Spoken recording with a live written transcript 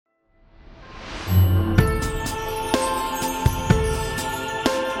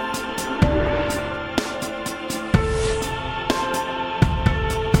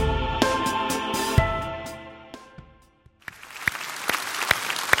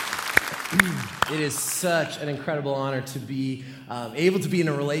It is such an incredible honor to be able to be in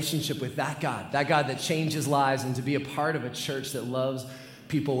a relationship with that God that changes lives, and to be a part of a church that loves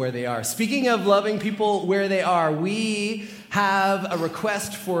people where they are. Speaking of loving people where they are, we have a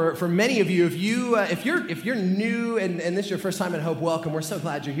request for many of you. If you're new and this is your first time at Hope, welcome. We're so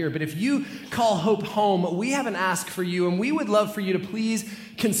glad you're here. But if you call Hope home, we have an ask for you, and we would love for you to please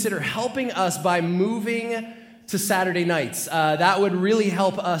consider helping us by moving to Saturday nights. That would really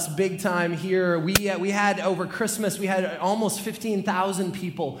help us big time here. We had over Christmas, we had almost 15,000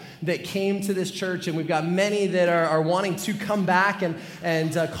 people that came to this church, and we've got many that are wanting to come back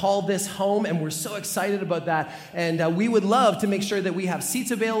and call this home, and we're so excited about that. And we would love to make sure that we have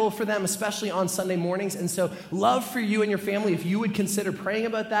seats available for them, especially on Sunday mornings. And so love for you and your family if you would consider praying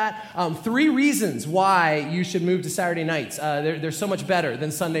about that. 3 reasons why you should move to Saturday nights. They're so much better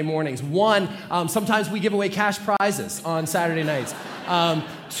than Sunday mornings. 1, sometimes we give away cash prizes on Saturday nights.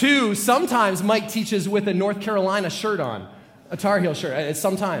 2, sometimes Mike teaches with a North Carolina shirt on, a Tar Heel shirt,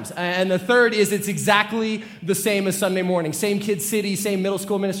 sometimes. And the 3rd is it's exactly the same as Sunday morning. Same Kid City, same middle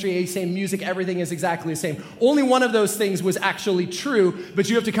school ministry, same music, everything is exactly the same. Only one of those things was actually true, but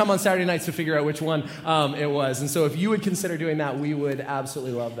you have to come on Saturday nights to figure out which one it was. And so if you would consider doing that, we would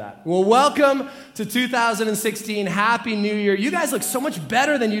absolutely love that. Well, welcome to 2016. Happy New Year. You guys look so much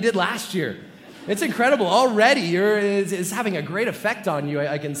better than you did last year. It's incredible. Already, it's having a great effect on you.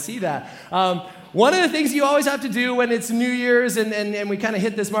 I can see that. One of the things you always have to do when it's New Year's and we kind of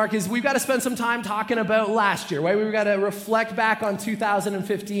hit this mark is we've got to spend some time talking about last year, right? We've got to reflect back on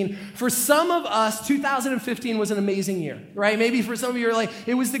 2015. For some of us, 2015 was an amazing year, right? Maybe for some of you, you're like,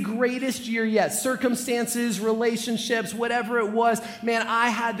 it was the greatest year yet. Circumstances, relationships, whatever it was. Man, I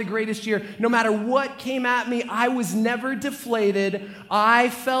had the greatest year. No matter what came at me, I was never deflated. I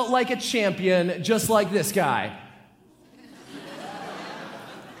felt like a champion, just like this guy.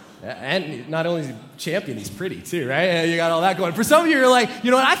 And not only is he a champion, he's pretty too, right? You got all that going. For some of you, you're like, you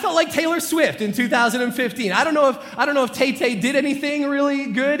know what? I felt like Taylor Swift in 2015. I don't know if Tay-Tay did anything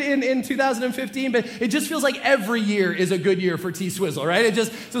really good in 2015, but it just feels like every year is a good year for T-Swizzle, right?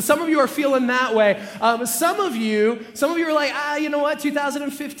 So some of you are feeling that way. Some of you are like, you know what?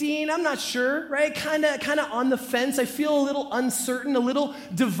 2015, I'm not sure, right? Kind of on the fence. I feel a little uncertain, a little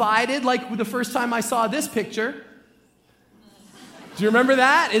divided, like the first time I saw this picture. Do you remember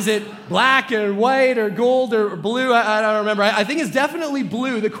that? Is it black or white or gold or blue? I don't remember. I think it's definitely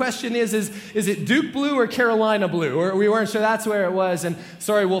blue. The question is it Duke blue or Carolina blue? Or we weren't sure that's where it was. And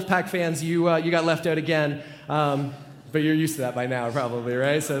sorry, Wolfpack fans, you got left out again. But you're used to that by now, probably,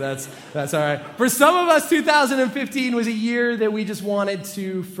 right? So that's all right. For some of us, 2015 was a year that we just wanted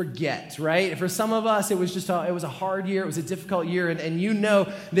to forget, right? For some of us, it was a hard year. It was a difficult year. And you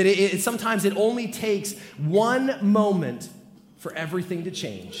know that sometimes it only takes one moment for everything to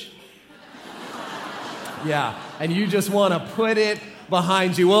change. Yeah, and you just want to put it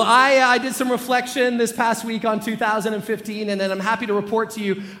behind you. Well, I did some reflection this past week on 2015, and then I'm happy to report to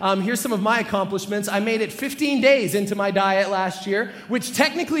you, here's some of my accomplishments. I made it 15 days into my diet last year, which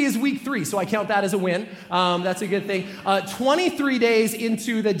technically is week 3, so I count that as a win. That's a good thing. 23 days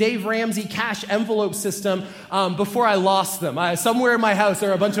into the Dave Ramsey cash envelope system before I lost them. Somewhere in my house,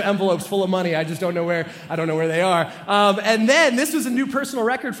 there are a bunch of envelopes full of money. I just don't know where they are. And then, this was a new personal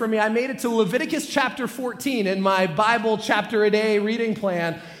record for me. I made it to Leviticus chapter 14 in my Bible chapter a day reading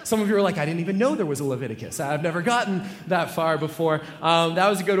plan. Some of you are like, I didn't even know there was a Leviticus. I've never gotten that far before. That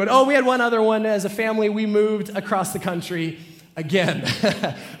was a good one. Oh, we had one other one. As a family, we moved across the country again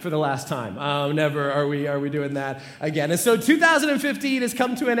for the last time. Never are we doing that again. And so 2015 has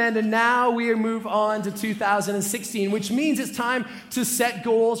come to an end, and now we move on to 2016, which means it's time to set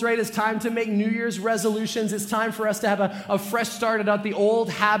goals, right? It's time to make New Year's resolutions. It's time for us to have a fresh start about the old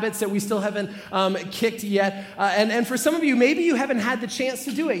habits that we still haven't kicked yet. And for some of you, maybe you haven't had the chance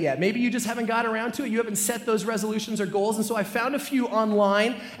to do it yet. Maybe you just haven't got around to it. You haven't set those resolutions or goals. And so I found a few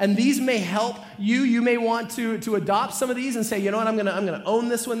online, and these may help you. You may want to adopt some of these and say, you know what, I'm gonna own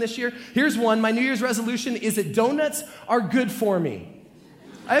this one this year. Here's one. My New Year's resolution is that donuts are good for me.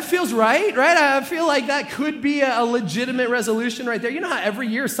 It feels right? I feel like that could be a legitimate resolution right there. You know how every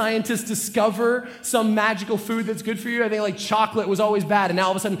year scientists discover some magical food that's good for you? I think like chocolate was always bad, and now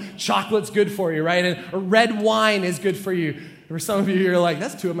all of a sudden chocolate's good for you, right? And red wine is good for you. For some of you, you're like,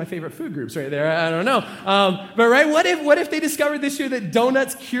 that's 2 of my favorite food groups right there. I don't know. But right, what if they discovered this year that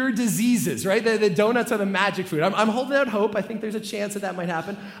donuts cure diseases, right? The donuts are the magic food. I'm holding out hope. I think there's a chance that might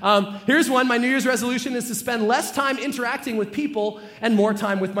happen. Here's one. My New Year's resolution is to spend less time interacting with people and more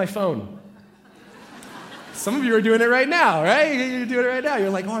time with my phone. Some of you are doing it right now, right? You're doing it right now. You're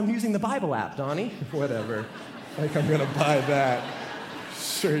like, oh, I'm using the Bible app, Donnie. Whatever. Like I'm going to buy that.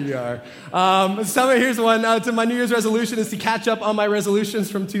 Sure you are. Here's one. To my New Year's resolution is to catch up on my resolutions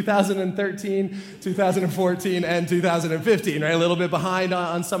from 2013, 2014, and 2015, right? A little bit behind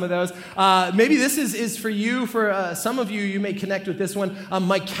on some of those. Maybe this is for you. For some of you, you may connect with this one.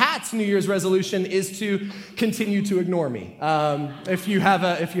 My cat's New Year's resolution is to continue to ignore me. If you have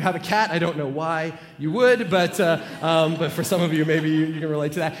a cat, I don't know why you would, but for some of you, maybe you can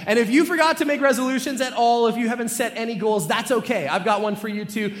relate to that. And if you forgot to make resolutions at all, if you haven't set any goals, that's okay. I've got one for you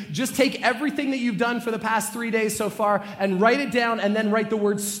too. Just take everything that you've done for the past 3 days so far and write it down and then write the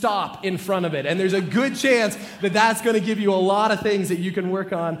word stop in front of it. And there's a good chance that that's going to give you a lot of things that you can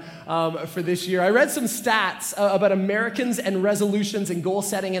work on for this year. I read some stats about Americans and resolutions and goal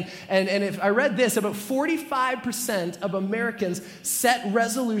setting. And if I read this, about 45% of Americans set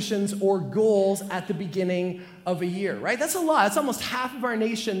resolutions or goals at the beginning of a year, right? That's a lot. That's almost half of our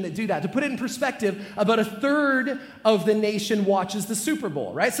nation that do that. To put it in perspective, about a third of the nation watches the Super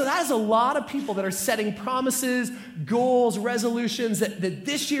Bowl, right? So that is a lot of people that are setting promises, goals, resolutions that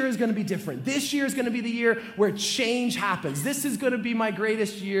this year is going to be different. This year is going to be the year where change happens. This is going to be my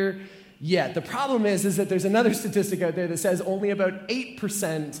greatest year yet. The problem is that there's another statistic out there that says only about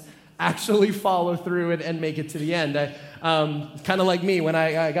 8% actually follow through and make it to the end. Kind of like me, when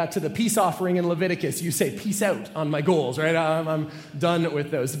I got to the peace offering in Leviticus, you say peace out on my goals, right? I'm done with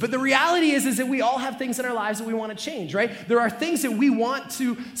those. But the reality is that we all have things in our lives that we want to change, right? There are things that we want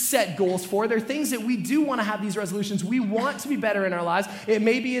to set goals for. There are things that we do want to have these resolutions. We want to be better in our lives.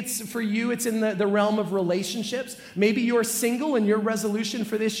 Maybe it's for you, it's in the realm of relationships. Maybe you're single and your resolution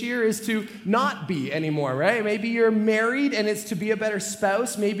for this year is to not be anymore, right? Maybe you're married and it's to be a better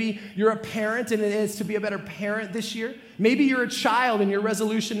spouse. Maybe you're a parent and it is to be a better parent this year. Maybe you're a child and your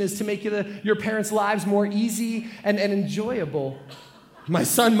resolution is to make your parents' lives more easy and enjoyable. My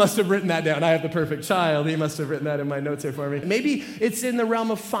son must have written that down. I have the perfect child. He must have written that in my notes here for me. Maybe it's in the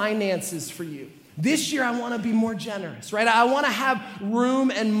realm of finances for you. This year, I want to be more generous, right? I want to have room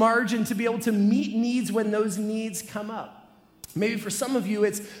and margin to be able to meet needs when those needs come up. Maybe for some of you,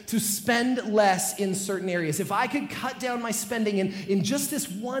 it's to spend less in certain areas. If I could cut down my spending in just this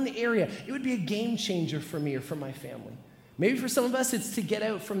one area, it would be a game changer for me or for my family. Maybe for some of us, it's to get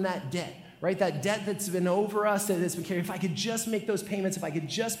out from that debt, right? That debt that's been over us, that's been carried. If I could just make those payments, if I could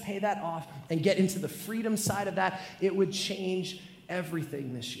just pay that off and get into the freedom side of that, it would change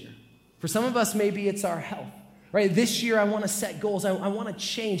everything this year. For some of us, maybe it's our health. Right, this year I want to set goals. I want to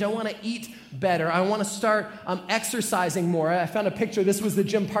change. I want to eat better. I want to start exercising more. I found a picture. This was the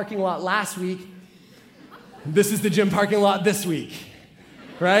gym parking lot last week. This is the gym parking lot this week,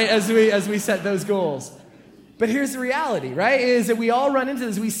 right? As we set those goals. But here's the reality, right? Is that we all run into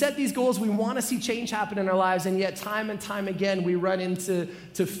this. We set these goals. We want to see change happen in our lives, and yet time and time again we run into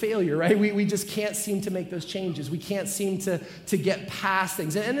failure, right? We just can't seem to make those changes. We can't seem to get past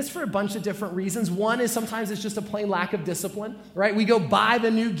things. And it's for a bunch of different reasons. One is sometimes it's just a plain lack of discipline, right? We go buy the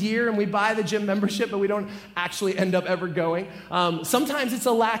new gear and we buy the gym membership, but we don't actually end up ever going. Sometimes it's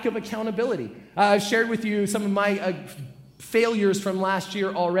a lack of accountability. I've shared with you some of my failures from last year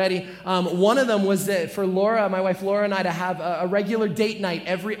already. One of them was that for Laura, my wife Laura, and I to have a regular date night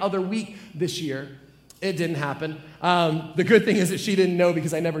every other week this year. It didn't happen. The good thing is that she didn't know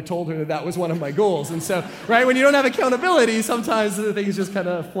because I never told her that was one of my goals. And so, right, when you don't have accountability, sometimes the things just kind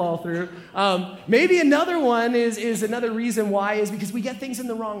of fall through. Maybe another one is another reason why is because we get things in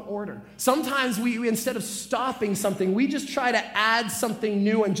the wrong order. Sometimes we instead of stopping something, we just try to add something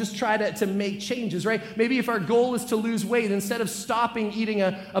new and just try to make changes, right? Maybe if our goal is to lose weight, instead of stopping eating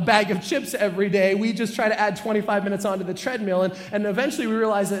a bag of chips every day, we just try to add 25 minutes onto the treadmill, and eventually we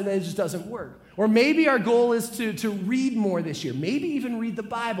realize that it just doesn't work. Or maybe our goal is to read more this year, maybe even read the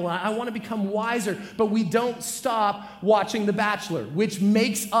Bible. I want to become wiser, but we don't stop watching The Bachelor, which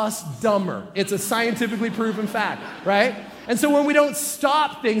makes us dumber. It's a scientifically proven fact, right? And so when we don't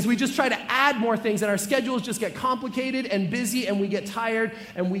stop things, we just try to add more things, and our schedules just get complicated and busy, and we get tired,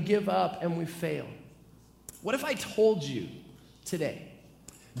 and we give up, and we fail. What if I told you today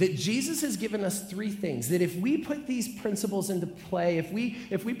that Jesus has given us three things, that if we put these principles into play, if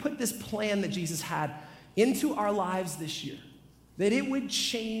we put this plan that Jesus had into our lives this year, that it would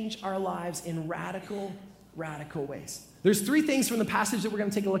change our lives in radical ways. There's three things from the passage that we're going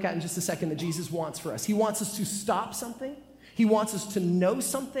to take a look at in just a second that Jesus wants for us. He wants us to stop something, he wants us to know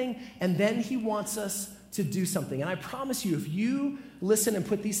something, and then he wants us to do something. And I promise you, if you listen and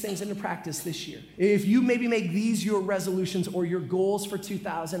put these things into practice this year, if you maybe make these your resolutions or your goals for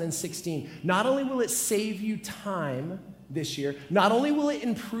 2016, not only will it save you time this year, not only will it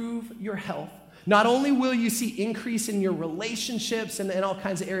improve your health, not only will you see increase in your relationships and all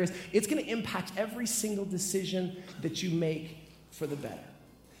kinds of areas, it's going to impact every single decision that you make for the better.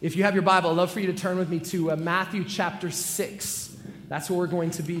 If you have your Bible, I'd love for you to turn with me to Matthew chapter 6. That's where we're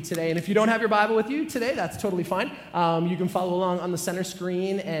going to be today. And if you don't have your Bible with you today, that's totally fine. You can follow along on the center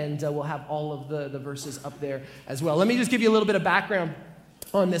screen, and we'll have all of the verses up there as well. Let me just give you a little bit of background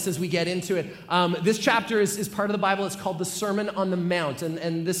on this as we get into it. This chapter is part of the Bible. It's called the Sermon on the Mount,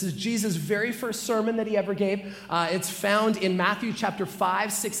 and this is Jesus' very first sermon that he ever gave. It's found in Matthew chapter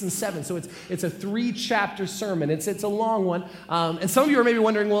 5, 6, and 7, so it's a 3-chapter sermon. It's a long one, and some of you are maybe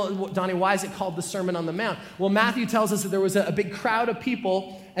wondering, well, Donnie, why is it called the Sermon on the Mount? Well, Matthew tells us that there was a big crowd of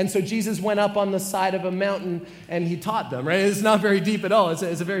people, and so Jesus went up on the side of a mountain and he taught them, right? It's not very deep at all. It's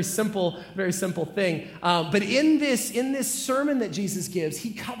a very simple thing. But in this sermon that Jesus gives,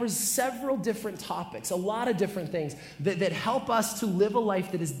 he covers several different topics, a lot of different things that help us to live a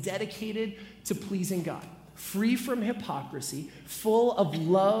life that is dedicated to pleasing God, free from hypocrisy, full of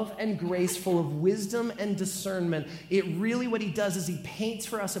love and grace, full of wisdom and discernment. It really, what he does is he paints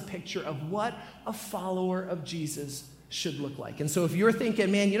for us a picture of what a follower of Jesus should look like. And so if you're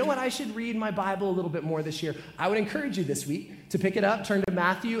thinking, man, you know what, I should read my Bible a little bit more this year, I would encourage you this week to pick it up, turn to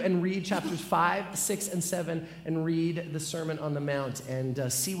Matthew and read chapters 5, 6, and 7, and read the Sermon on the Mount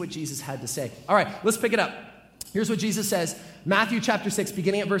and see what Jesus had to say. All right, let's pick it up. Here's what Jesus says. Matthew chapter 6,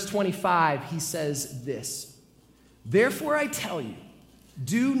 beginning at verse 25, he says this: "Therefore I tell you,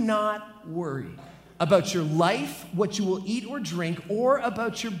 do not worry about your life, what you will eat or drink, or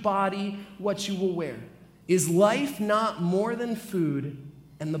about your body, what you will wear. Is life not more than food,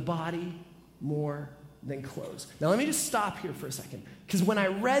 and the body more than clothes?" Now, let me just stop here for a second, because when I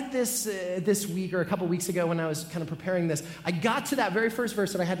read this this week, or a couple weeks ago when I was kind of preparing this, I got to that very first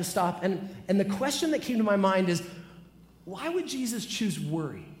verse and I had to stop. And the question that came to my mind is, why would Jesus choose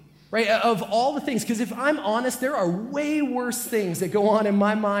worry? Right? Of all the things, because if I'm honest, there are way worse things that go on in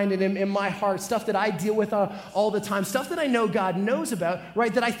my mind and in my heart, stuff that I deal with all the time, stuff that I know God knows about,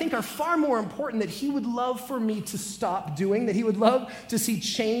 right, that I think are far more important, that he would love for me to stop doing, that he would love to see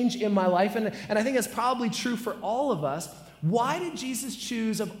change in my life. And I think that's probably true for all of us. Why did Jesus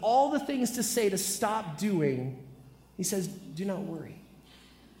choose, of all the things to say to stop doing, he says, do not worry?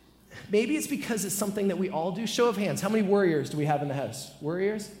 Maybe it's because it's something that we all do. Show of hands, how many worriers do we have in the house?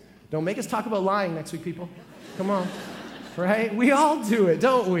 Worriers? Don't make us talk about lying next week, people. Come on, right? We all do it,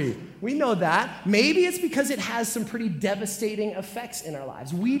 don't we? We know that. Maybe it's because it has some pretty devastating effects in our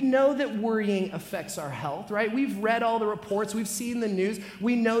lives. We know that worrying affects our health, right? We've read all the reports. We've seen the news.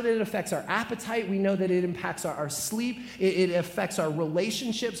 We know that it affects our appetite. We know that it impacts our sleep. It affects our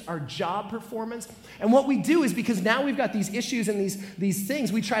relationships, our job performance. And what we do is, because now we've got these issues and these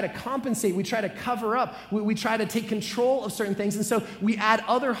things, we try to compensate. We try to cover up. We try to take control of certain things. And so we add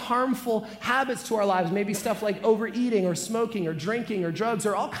other harmful habits to our lives, maybe stuff like overeating or smoking or drinking or drugs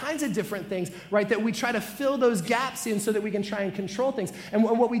or all kinds of different things, right, that we try to fill those gaps in so that we can try and control things. And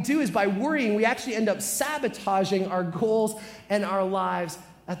what we do is, by worrying, we actually end up sabotaging our goals and our lives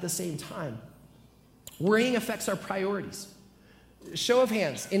at the same time. Worrying affects our priorities. Show of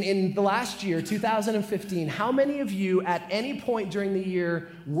hands, in the last year, 2015, how many of you at any point during the year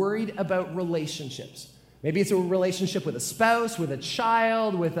worried about relationships? Maybe it's a relationship with a spouse, with a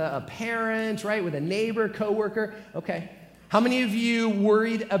child, with a parent, right, with a neighbor, coworker. Okay. How many of you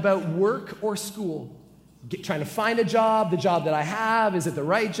worried about work or school? Trying to find a job, the job that I have, is it the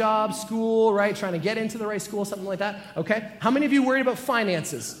right job, school, right? Trying to get into the right school, something like that. Okay. How many of you worried about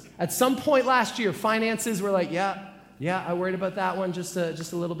finances? At some point last year, finances were like, yeah, I worried about that one just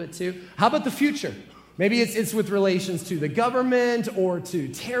a little bit too. How about the future? Maybe it's with relations to the government or to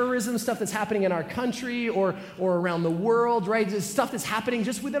terrorism, stuff that's happening in our country or around the world, right? Just stuff that's happening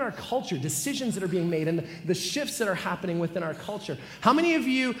just within our culture, decisions that are being made, and the shifts that are happening within our culture. How many of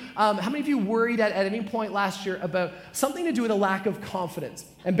you worried at any point last year about something to do with a lack of confidence?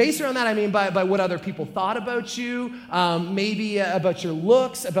 And based around that, I mean by what other people thought about you, maybe about your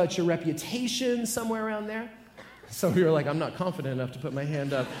looks, about your reputation, somewhere around there. Some of you are like, I'm not confident enough to put my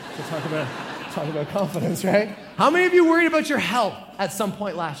hand up to talk about confidence, right? How many of you worried about your health at some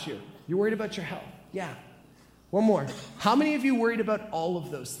point last year? You worried about your health? Yeah. One more. How many of you worried about all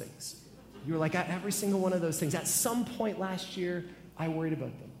of those things? You were like, at every single one of those things. At some point last year, I worried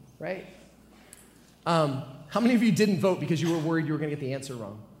about them, right? How many of you didn't vote because you were worried you were going to get the answer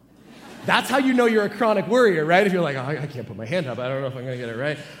wrong? That's how you know you're a chronic worrier, right? If you're like, oh, I can't put my hand up. I don't know if I'm going to get it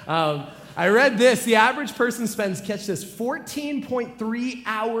right. I read this. The average person spends, catch this, 14.3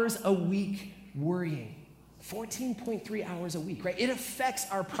 hours a week worrying. 14.3 hours a week, right? It affects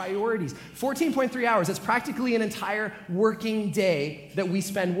our priorities. 14.3 hours, that's practically an entire working day that we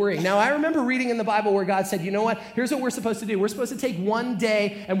spend worrying. Now, I remember reading in the Bible where God said, you know what? Here's what we're supposed to do. We're supposed to take one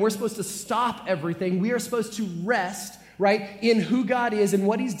day and we're supposed to stop everything. We are supposed to rest, right, in who God is and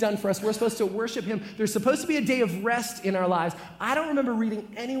what he's done for us. We're supposed to worship him. There's supposed to be a day of rest in our lives. I don't remember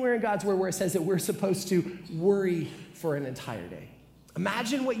reading anywhere in God's word where it says that we're supposed to worry for an entire day.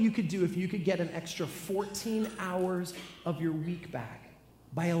 Imagine what you could do if you could get an extra 14 hours of your week back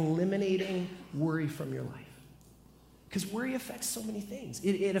by eliminating worry from your life. Because worry affects so many things.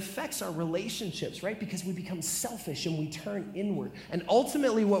 It affects our relationships, right? Because we become selfish and we turn inward. And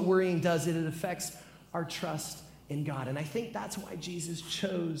ultimately what worrying does, it affects our trust in God. And I think that's why Jesus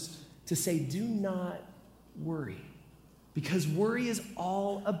chose to say, do not worry. Because worry is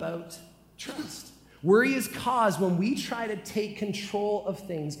all about trust. Worry is caused when we try to take control of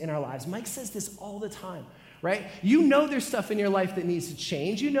things in our lives. Mike says this all the time. Right? You know there's stuff in your life that needs to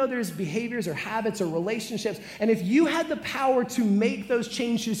change. You know there's behaviors or habits or relationships. And if you had the power to make those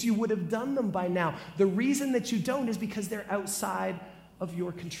changes, you would have done them by now. The reason that you don't is because they're outside of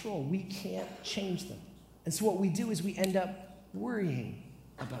your control. We can't change them. And so what we do is we end up worrying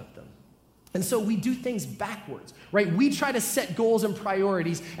about them. And so we do things backwards, right? We try to set goals and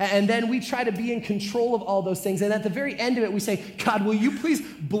priorities, and then we try to be in control of all those things. And at the very end of it, we say, God, will you please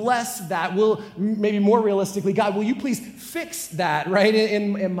bless that? Maybe more realistically, God, will you please fix that, right,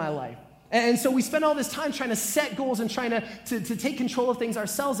 in my life? And so we spend all this time trying to set goals and trying to take control of things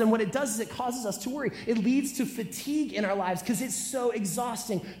ourselves. And what it does is it causes us to worry. It leads to fatigue in our lives because it's so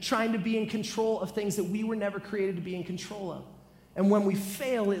exhausting trying to be in control of things that we were never created to be in control of. And when we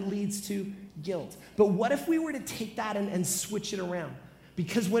fail, it leads to guilt. But what if we were to take that and switch it around?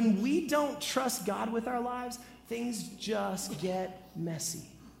 Because when we don't trust God with our lives, things just get messy.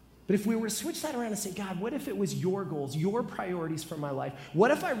 But if we were to switch that around and say, God, what if it was your goals, your priorities for my life?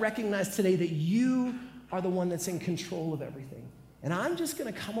 What if I recognize today that you are the one that's in control of everything? And I'm just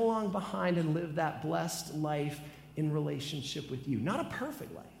going to come along behind and live that blessed life in relationship with you. Not a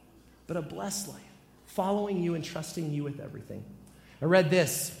perfect life, but a blessed life, following you and trusting you with everything. I read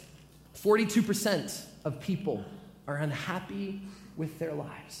this, 42% of people are unhappy with their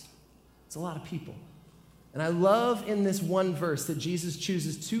lives. It's a lot of people. And I love in this one verse that Jesus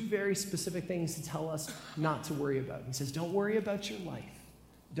chooses two very specific things to tell us not to worry about. He says, don't worry about your life.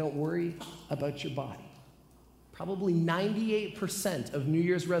 Don't worry about your body. Probably 98% of New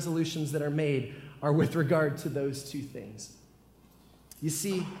Year's resolutions that are made are with regard to those two things. You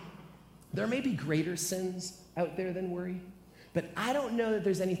see, there may be greater sins out there than worry, but I don't know that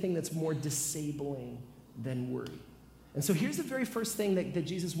there's anything that's more disabling than worry. And so here's the very first thing that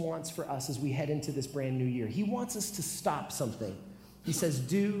Jesus wants for us as we head into this brand new year. He wants us to stop something. He says,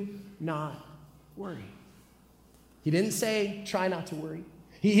 do not worry. He didn't say, try not to worry.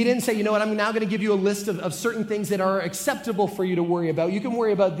 He didn't say, you know what, I'm now going to give you a list of certain things that are acceptable for you to worry about. You can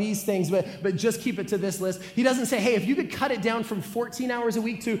worry about these things, but just keep it to this list. He doesn't say, hey, if you could cut it down from 14 hours a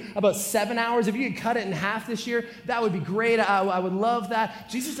week to about 7 hours, if you could cut it in half this year, that would be great. I would love that.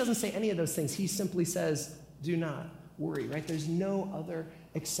 Jesus doesn't say any of those things. He simply says, do not worry, right? There's no other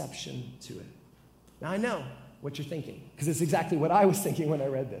exception to it. Now, I know what you're thinking, because it's exactly what I was thinking when I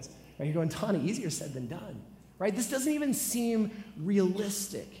read this. Right? You're going, Tani, easier said than done. Right? This doesn't even seem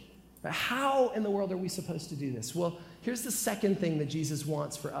realistic. But how in the world are we supposed to do this? Well, here's the second thing that Jesus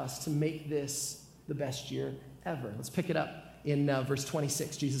wants for us to make this the best year ever. Let's pick it up in verse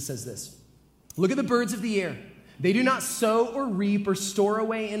 26. Jesus says this, look at the birds of the air. They do not sow or reap or store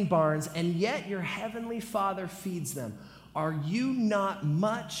away in barns, and yet your heavenly Father feeds them. Are you not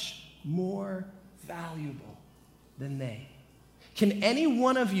much more valuable than they? Can any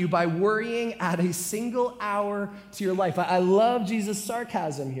one of you, by worrying, add a single hour to your life? I love Jesus'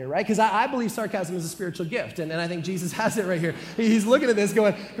 sarcasm here, right? Because I believe sarcasm is a spiritual gift, and I think Jesus has it right here. He's looking at this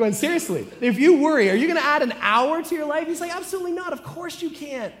going, seriously, if you worry, are you going to add an hour to your life? He's like, absolutely not. Of course you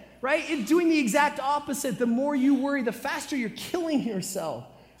can't, right? It's doing the exact opposite. The more you worry, the faster you're killing yourself,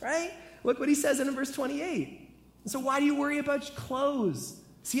 right? Look what he says in verse 28. So why do you worry about clothes?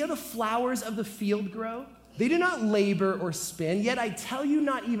 See how the flowers of the field grow? They do not labor or spin, yet I tell you,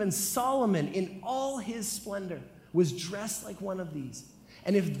 not even Solomon in all his splendor was dressed like one of these.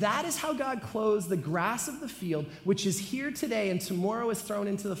 And if that is how God clothes the grass of the field, which is here today and tomorrow is thrown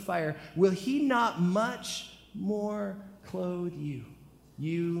into the fire, will he not much more clothe you,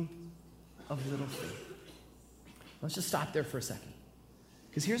 you of little faith? Let's just stop there for a second.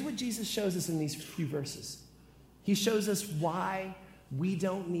 Because here's what Jesus shows us in these few verses. He shows us why we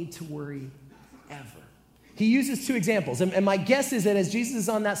don't need to worry ever. He uses two examples, and my guess is that as Jesus is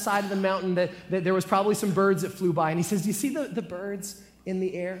on that side of the mountain, that there was probably some birds that flew by, and he says, do you see the birds in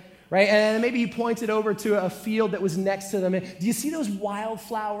the air? Right? And maybe he pointed over to a field that was next to them. And do you see those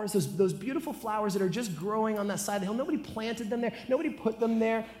wildflowers, those beautiful flowers that are just growing on that side of the hill? Nobody planted them there. Nobody put them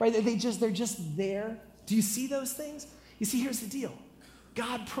there. Right? They're just there. Do you see those things? You see, here's the deal.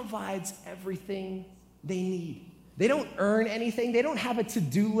 God provides everything they need. They don't earn anything. They don't have a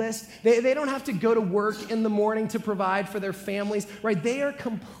to-do list. They don't have to go to work in the morning to provide for their families, right? They are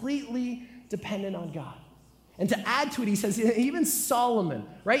completely dependent on God. And to add to it, he says, even Solomon,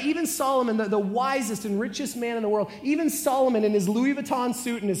 right? Even Solomon, the wisest and richest man in the world, even Solomon in his Louis Vuitton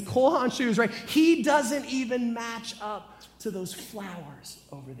suit and his Cole Haan shoes, right? He doesn't even match up to those flowers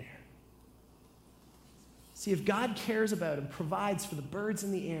over there. See, if God cares about and provides for the birds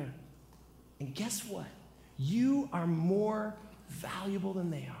in the air, and guess what? You are more valuable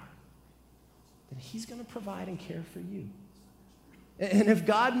than they are, then he's going to provide and care for you. And if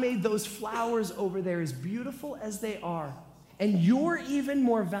God made those flowers over there as beautiful as they are, and you're even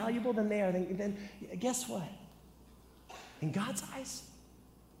more valuable than they are, then guess what? In God's eyes,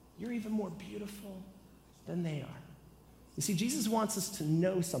 you're even more beautiful than they are. You see, Jesus wants us to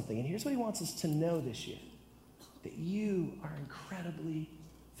know something, and here's what he wants us to know this year, that you are incredibly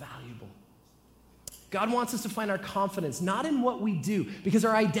valuable. God wants us to find our confidence, not in what we do, because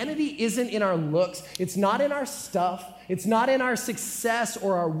our identity isn't in our looks. It's not in our stuff. It's not in our success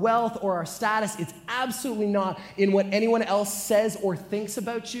or our wealth or our status. It's absolutely not in what anyone else says or thinks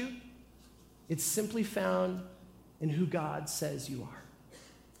about you. It's simply found in who God says you are.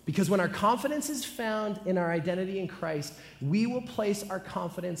 Because when our confidence is found in our identity in Christ, we will place our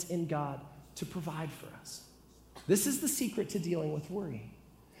confidence in God to provide for us. This is the secret to dealing with worry.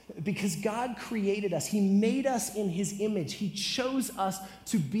 Because God created us. He made us in his image. He chose us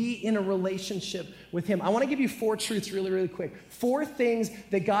to be in a relationship with him. I want to give you 4 truths really, really quick. 4 things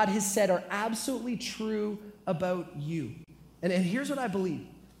that God has said are absolutely true about you. And here's what I believe.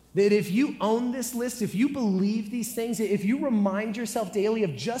 That if you own this list, if you believe these things, if you remind yourself daily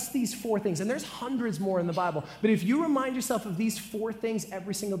of just these 4 things, and there's hundreds more in the Bible, but if you remind yourself of these 4 things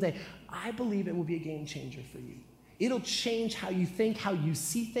every single day, I believe it will be a game changer for you. It'll change how you think, how you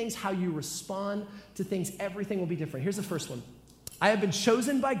see things, how you respond to things. Everything will be different. Here's the first one. I have been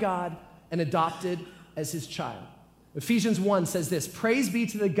chosen by God and adopted as his child. Ephesians 1 says this, praise be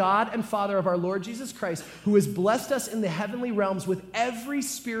to the God and Father of our Lord Jesus Christ, who has blessed us in the heavenly realms with every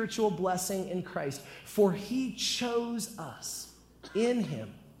spiritual blessing in Christ. For he chose us in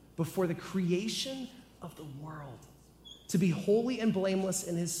him before the creation of the world to be holy and blameless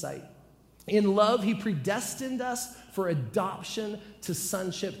in his sight. In love, he predestined us for adoption to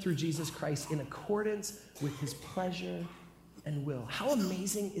sonship through Jesus Christ in accordance with his pleasure and will. How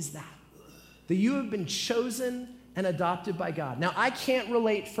amazing is that? That you have been chosen and adopted by God. Now, I can't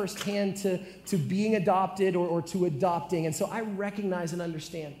relate firsthand to being adopted or to adopting, and so I recognize and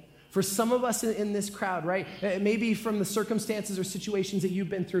understand. For some of us in this crowd, right, maybe from the circumstances or situations that you've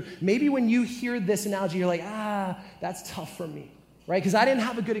been through, maybe when you hear this analogy, you're like, that's tough for me. Right? Because I didn't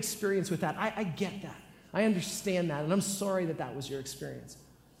have a good experience with that. I get that. I understand that. And I'm sorry that was your experience.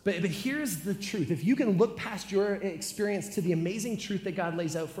 But here's the truth. If you can look past your experience to the amazing truth that God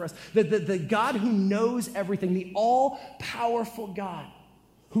lays out for us, that the God who knows everything, the all-powerful God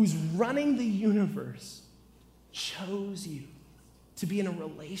who's running the universe, chose you to be in a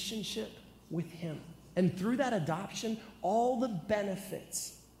relationship with him. And through that adoption, all the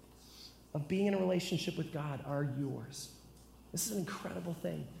benefits of being in a relationship with God are yours. This is an incredible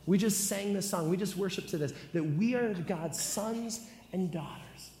thing. We just sang this song. We just worshiped to this, that we are God's sons and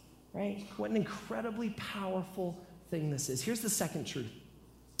daughters, right? What an incredibly powerful thing this is. Here's the second truth.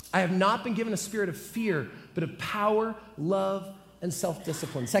 I have not been given a spirit of fear, but of power, love, and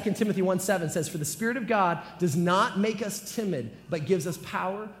self-discipline. 2 Timothy 1:7 says, for the Spirit of God does not make us timid, but gives us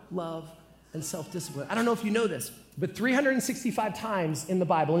power, love, and self-discipline. I don't know if you know this, but 365 times in the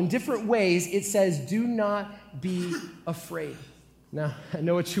Bible, in different ways, it says, do not be afraid. Now, I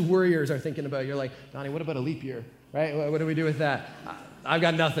know what you worriers are thinking about. You're like, Donnie, what about a leap year, right? What do we do with that? I've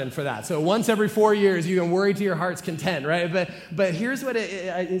got nothing for that. So once every 4 years, you can worry to your heart's content, right? But here's what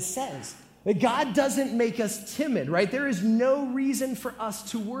it says. That God doesn't make us timid, right? There is no reason for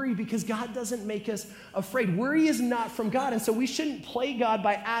us to worry because God doesn't make us afraid. Worry is not from God, and so we shouldn't play God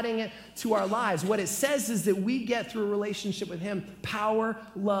by adding it to our lives. What it says is that we get through a relationship with him power,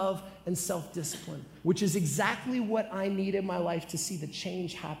 love, and self-discipline, which is exactly what I need in my life to see the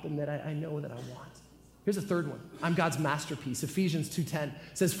change happen that I know that I want. Here's a third one. I'm God's masterpiece. Ephesians 2:10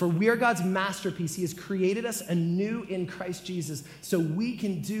 says, for we are God's masterpiece. He has created us anew in Christ Jesus so we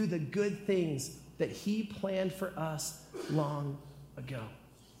can do the good things that he planned for us long ago.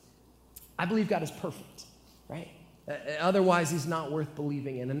 I believe God is perfect, right? Otherwise, he's not worth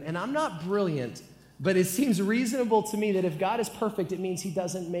believing in. And I'm not brilliant, but it seems reasonable to me that if God is perfect, it means he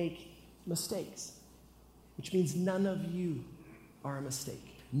doesn't make mistakes, which means none of you are a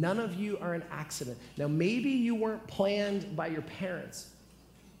mistake. None of you are an accident. Now, maybe you weren't planned by your parents,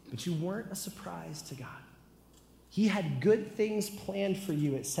 but you weren't a surprise to God. He had good things planned for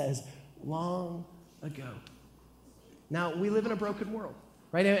you, it says, long ago. Now, we live in a broken world,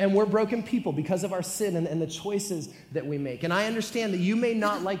 right? And we're broken people because of our sin and the choices that we make. And I understand that you may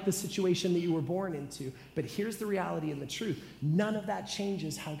not like the situation that you were born into, but here's the reality and the truth. None of that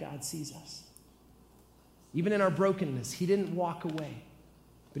changes how God sees us. Even in our brokenness, he didn't walk away,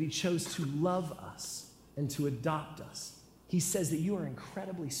 but he chose to love us and to adopt us. He says that you are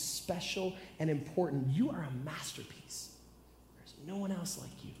incredibly special and important. You are a masterpiece. There's no one else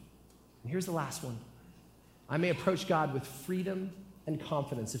like you. And here's the last one. I may approach God with freedom and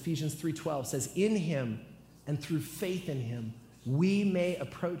confidence. Ephesians 3:12 says, in him and through faith in him, we may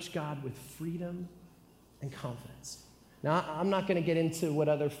approach God with freedom and confidence. Now, I'm not going to get into what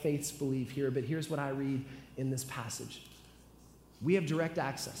other faiths believe here, but here's what I read in this passage. We have direct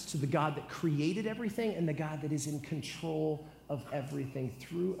access to the God that created everything and the God that is in control of everything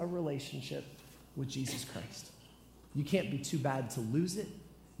through a relationship with Jesus Christ. You can't be too bad to lose it.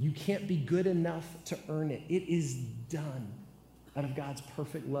 You can't be good enough to earn it. It is done out of God's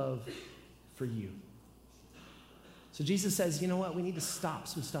perfect love for you. So Jesus says, you know what? We need to stop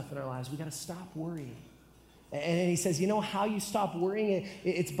some stuff in our lives. We got to stop worrying. And he says, you know how you stop worrying?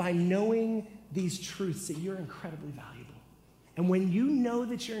 It's by knowing these truths that you're incredibly valuable. And when you know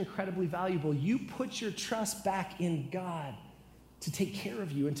that you're incredibly valuable, you put your trust back in God to take care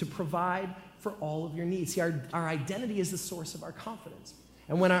of you and to provide for all of your needs. See, our identity is the source of our confidence.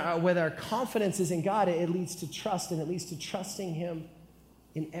 And when our confidence is in God, it leads to trust, and it leads to trusting him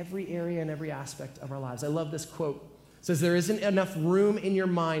in every area and every aspect of our lives. I love this quote. It says, there isn't enough room in your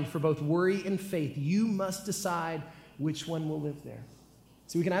mind for both worry and faith. You must decide which one will live there.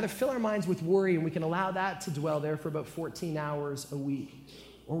 So we can either fill our minds with worry, and we can allow that to dwell there for about 14 hours a week,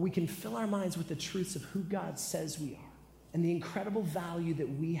 or we can fill our minds with the truths of who God says we are and the incredible value that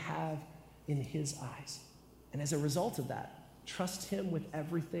we have in his eyes. And as a result of that, trust him with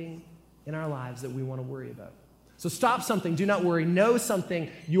everything in our lives that we want to worry about. So stop something, do not worry. Know something,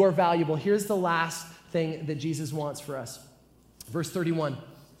 you are valuable. Here's the last thing that Jesus wants for us. Verse 31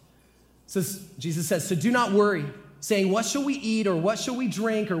 says, Jesus says, so do not worry, saying, what shall we eat, or what shall we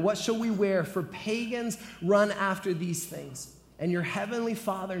drink, or what shall we wear? For pagans run after these things, and your heavenly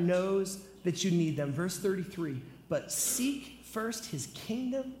Father knows that you need them. Verse 33, but seek first his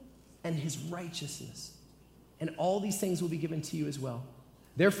kingdom and his righteousness, and all these things will be given to you as well.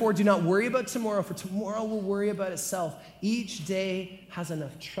 Therefore, do not worry about tomorrow, for tomorrow will worry about itself. Each day has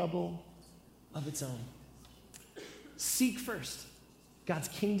enough trouble of its own. Seek first God's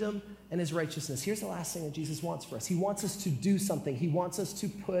kingdom and his righteousness. Here's the last thing that Jesus wants for us. He wants us to do something. He wants us to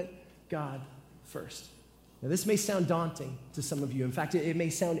put God first. Now, this may sound daunting to some of you. In fact, it may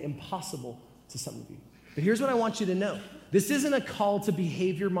sound impossible to some of you. But here's what I want you to know. This isn't a call to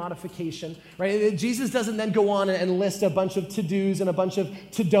behavior modification, right? Jesus doesn't then go on and list a bunch of to-dos and a bunch of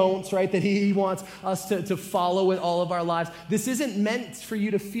to-don'ts, right, that he wants us to follow with all of our lives. This isn't meant for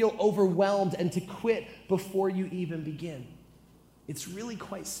you to feel overwhelmed and to quit before you even begin. It's really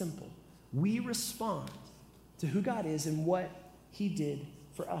quite simple. We respond to who God is and what he did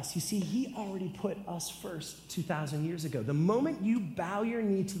for us. You see, he already put us first 2,000 years ago. The moment you bow your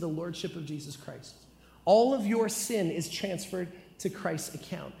knee to the lordship of Jesus Christ, all of your sin is transferred to Christ's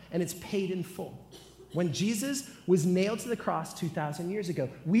account, and it's paid in full. When Jesus was nailed to the cross 2,000 years ago,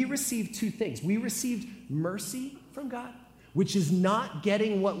 we received two things. We received mercy from God, which is not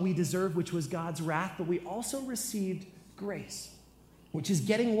getting what we deserve, which was God's wrath, but we also received grace, which is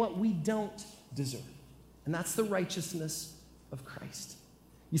getting what we don't deserve. And that's the righteousness of Christ.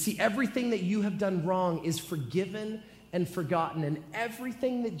 You see, everything that you have done wrong is forgiven and forgotten, and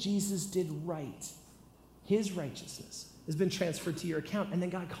everything that Jesus did right, his righteousness, has been transferred to your account, and then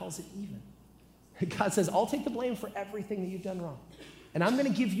God calls it even. God says, I'll take the blame for everything that you've done wrong, and I'm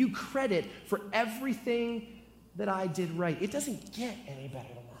going to give you credit for everything that I did right. It doesn't get any better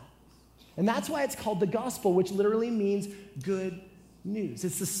than that. And that's why it's called the gospel, which literally means good news.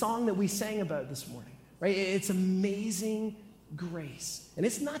 It's the song that we sang about this morning, right? It's amazing grace. And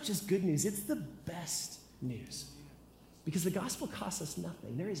it's not just good news, it's the best news. Because the gospel costs us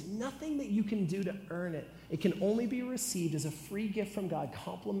nothing. There is nothing that you can do to earn it. It can only be received as a free gift from God,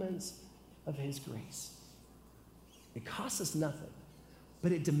 compliments of his grace. It costs us nothing,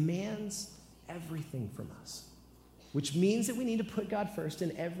 but it demands everything from us, which means that we need to put God first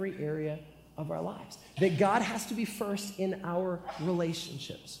in every area of our lives. That God has to be first in our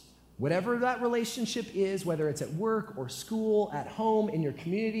relationships. Whatever that relationship is, whether it's at work or school, at home, in your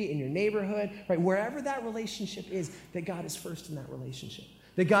community, in your neighborhood, right? Wherever that relationship is, that God is first in that relationship.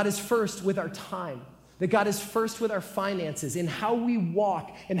 that God is first with our time, that God is first with our finances, in how we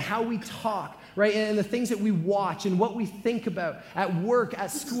walk and how we talk, right? And the things that we watch and what we think about at work,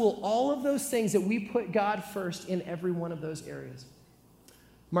 at school, all of those things that we put God first in every one of those areas.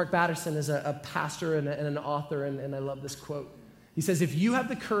 Mark Batterson is a pastor and an author, and I love this quote. He says, if you have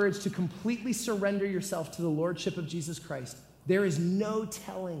the courage to completely surrender yourself to the lordship of Jesus Christ, there is no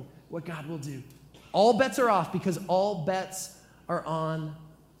telling what God will do. All bets are off because all bets are on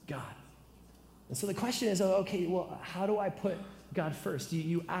God. And so the question is, okay, well, how do I put God first?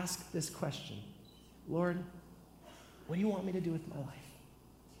 You ask this question, Lord, what do you want me to do with my life?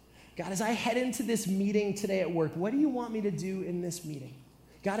 God, as I head into this meeting today at work, what do you want me to do in this meeting?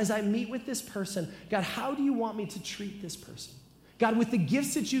 God, as I meet with this person, God, how do you want me to treat this person? God, with the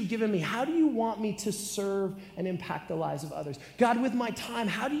gifts that you've given me, how do you want me to serve and impact the lives of others? God, with my time,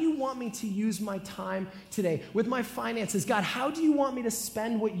 how do you want me to use my time today? With my finances, God, how do you want me to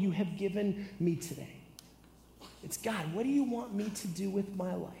spend what you have given me today? It's God, what do you want me to do with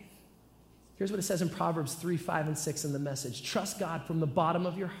my life? Here's what it says in Proverbs 3, 5, and 6 in the Message. Trust God from the bottom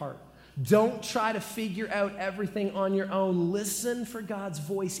of your heart. Don't try to figure out everything on your own. Listen for God's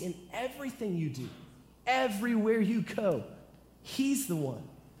voice in everything you do, everywhere you go. He's the one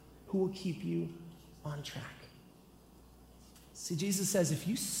who will keep you on track. See, Jesus says, if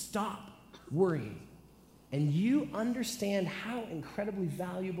you stop worrying and you understand how incredibly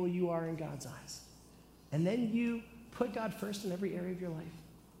valuable you are in God's eyes, and then you put God first in every area of your life,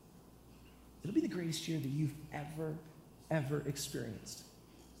 it'll be the greatest year that you've ever experienced.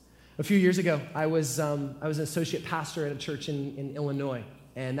 A few years ago, I was an associate pastor at a church in Illinois.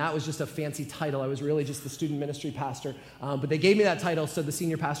 And that was just a fancy title. I was really just the student ministry pastor. But they gave me that title so the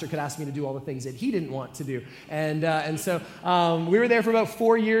senior pastor could ask me to do all the things that he didn't want to do. And so we were there for about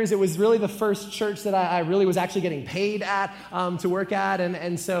 4 years. It was really the first church that I really was actually getting paid at to work at.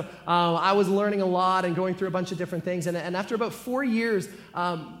 And so I was learning a lot and going through a bunch of different things. And after about 4 years,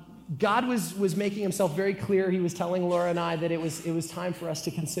 God was making himself very clear. He was telling Laura and I that it was time for us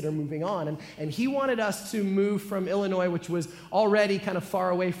to consider moving on. And he wanted us to move from Illinois, which was already kind of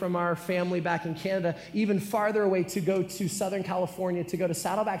far away from our family back in Canada, even farther away, to go to Southern California, to go to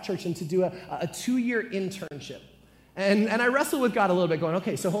Saddleback Church and to do a 2-year internship. And I wrestled with God a little bit, going,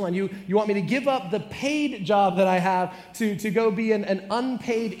 okay, so hold on, you want me to give up the paid job that I have to go be an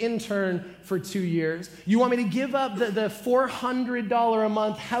unpaid intern for 2 years? You want me to give up the $400 a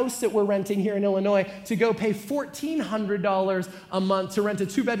month house that we're renting here in Illinois to go pay $1,400 a month to rent a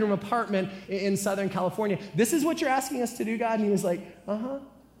 2-bedroom apartment in Southern California? This is what you're asking us to do, God? And he was like,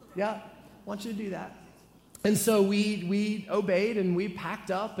 yeah, I want you to do that. And so we obeyed and we packed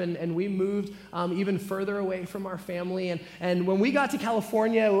up and we moved even further away from our family. And when we got to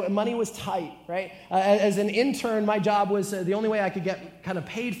California, money was tight, right? As an intern, my job was, the only way I could get kind of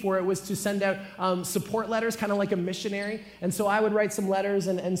paid for it was to send out support letters, kind of like a missionary. And so I would write some letters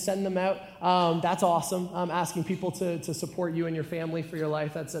and send them out. That's awesome, asking people to support you and your family for your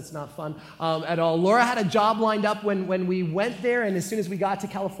life. That's not fun at all. Laura had a job lined up when we went there, and as soon as we got to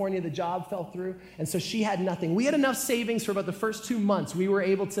California, the job fell through. And so she had nothing. We had enough savings for about the first 2 months. We were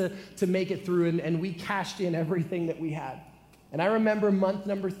able to make it through, and we cashed in everything that we had. And I remember month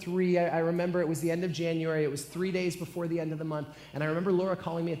number 3, I remember it was the end of January. It was 3 days before the end of the month. And I remember Laura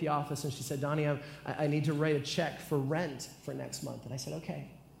calling me at the office, and she said, Donnie, I need to write a check for rent for next month. And I said, okay.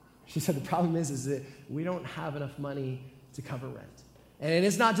 She said, the problem is that we don't have enough money to cover rent. And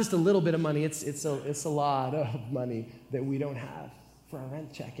it's not just a little bit of money. It's a lot of money that we don't have for our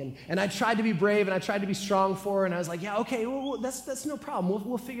rent check. And I tried to be brave, and I tried to be strong for her, and I was like, yeah, okay, well that's no problem.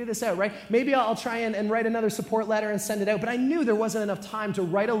 We'll figure this out, right? Maybe I'll try and write another support letter and send it out. But I knew there wasn't enough time to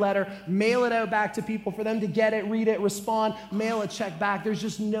write a letter, mail it out back to people, for them to get it, read it, respond, mail a check back. There's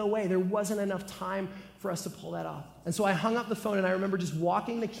just no way. There wasn't enough time for us to pull that off. And so I hung up the phone, and I remember just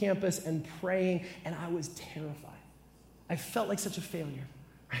walking the campus and praying, and I was terrified. I felt like such a failure,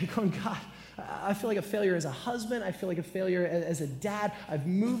 right? Going, God, I feel like a failure as a husband. I feel like a failure as a dad. I've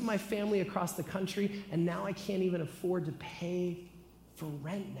moved my family across the country, and now I can't even afford to pay for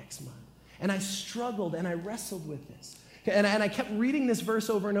rent next month. And I struggled, and I wrestled with this. And I kept reading this verse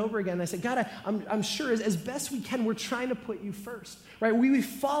over and over again. And I said, God, I'm sure as best we can, we're trying to put you first, right? We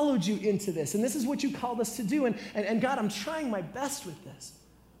followed you into this, and this is what you called us to do. And God, I'm trying my best with this.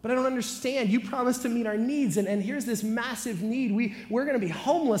 But I don't understand. You promised to meet our needs, and here's this massive need. We're going to be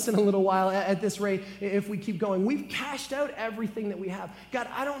homeless in a little while at this rate if we keep going. We've cashed out everything that we have. God,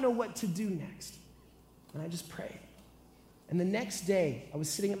 I don't know what to do next. And I just prayed. And the next day, I was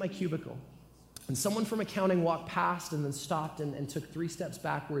sitting at my cubicle, and someone from accounting walked past and then stopped and took 3 steps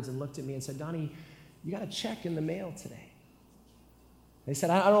backwards and looked at me and said, Donnie, you got a check in the mail today. They said,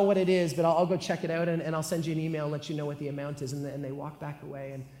 I don't know what it is, but I'll go check it out, and I'll send you an email and let you know what the amount is. And they walked back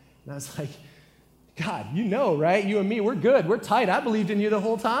away, and I was like, God, you know, right? You and me, we're good. We're tight. I believed in you the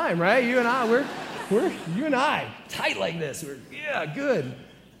whole time, right? You and I, tight like this. Yeah, good.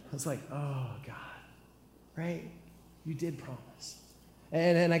 I was like, oh, God, right? You did promise.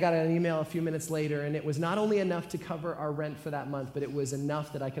 And I got an email a few minutes later, and it was not only enough to cover our rent for that month, but it was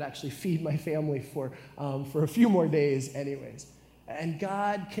enough that I could actually feed my family for a few more days anyways. And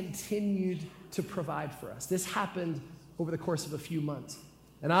God continued to provide for us. This happened over the course of a few months.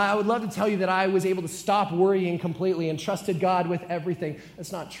 And I would love to tell you that I was able to stop worrying completely and trusted God with everything.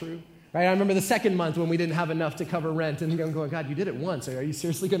 That's not true. Right? I remember the second month when we didn't have enough to cover rent, and I'm going, God, you did it once. Are you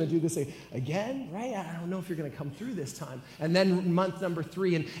seriously going to do this again? Right? I don't know if you're going to come through this time. And then month number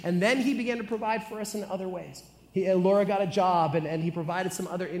 3, and then he began to provide for us in other ways. Laura got a job, and he provided some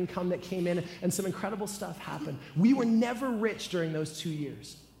other income that came in, and some incredible stuff happened. We were never rich during those 2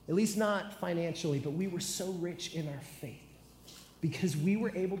 years, at least not financially, but we were so rich in our faith because we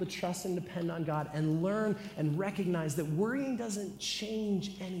were able to trust and depend on God and learn and recognize that worrying doesn't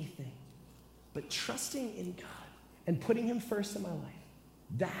change anything. But trusting in God and putting him first in my life,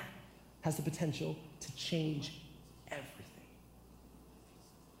 that has the potential to change everything.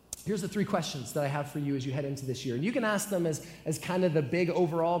 Here's the 3 questions that I have for you as you head into this year. And you can ask them as kind of the big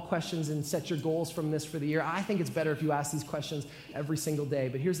overall questions and set your goals from this for the year. I think it's better if you ask these questions every single day.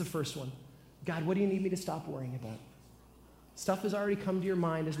 But here's the first one. God, what do you need me to stop worrying about? Stuff has already come to your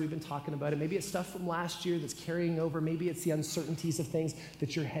mind as we've been talking about it. Maybe it's stuff from last year that's carrying over. Maybe it's the uncertainties of things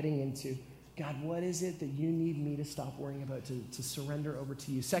that you're heading into. God, what is it that you need me to stop worrying about, to surrender over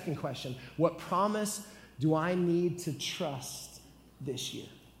to you? Second question, what promise do I need to trust this year?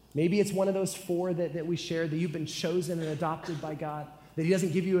 Maybe it's one of those 4 that we shared, that you've been chosen and adopted by God, that he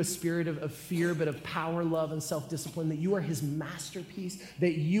doesn't give you a spirit of fear, but of power, love, and self-discipline, that you are his masterpiece,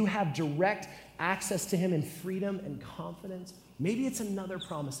 that you have direct access to him in freedom and confidence. Maybe it's another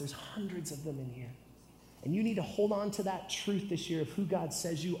promise. There's hundreds of them in here. And you need to hold on to that truth this year of who God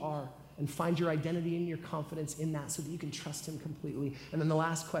says you are, and find your identity and your confidence in that so that you can trust him completely. And then the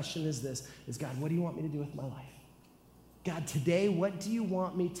last question is this, God, what do you want me to do with my life? God, today, what do you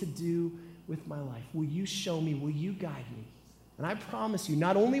want me to do with my life? Will you show me? Will you guide me? And I promise you,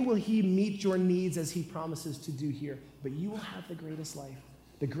 not only will he meet your needs as he promises to do here, but you will have the greatest life,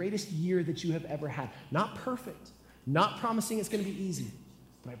 the greatest year that you have ever had. Not perfect, not promising it's going to be easy,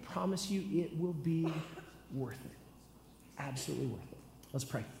 but I promise you it will be worth it. Absolutely worth it. Let's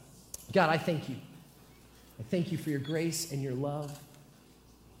pray. God, I thank you. I thank you for your grace and your love.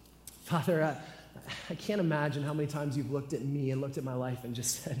 Father, I can't imagine how many times you've looked at me and looked at my life and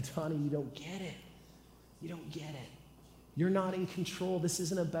just said, Donnie, you don't get it. You don't get it. You're not in control. This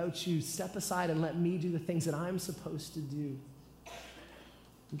isn't about you. Step aside and let me do the things that I'm supposed to do.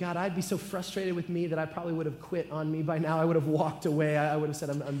 God, I'd be so frustrated with me that I probably would have quit on me by now. I would have walked away. I would have said,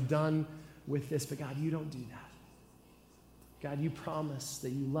 I'm done with this. But God, you don't do that. God, you promise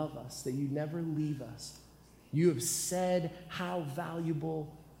that you love us, that you never leave us. You have said how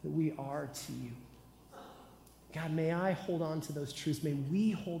valuable that we are to you. God, may I hold on to those truths. May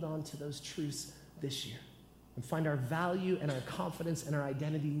we hold on to those truths this year and find our value and our confidence and our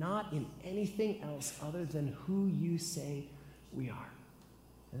identity not in anything else other than who you say we are.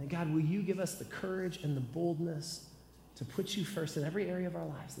 And then, God, will you give us the courage and the boldness to put you first in every area of our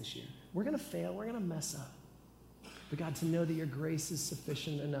lives this year? We're going to fail. We're going to mess up. But God, to know that your grace is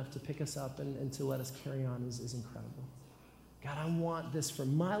sufficient enough to pick us up and to let us carry on is incredible. God, I want this for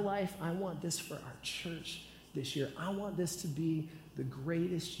my life. I want this for our church this year. I want this to be the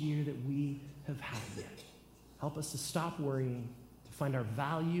greatest year that we have had yet. Help us to stop worrying, to find our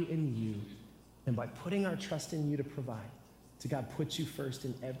value in you, and by putting our trust in you to provide, to God put you first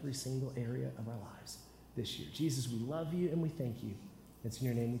in every single area of our lives this year. Jesus, we love you and we thank you. It's in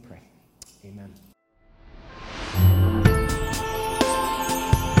your name we pray. Amen.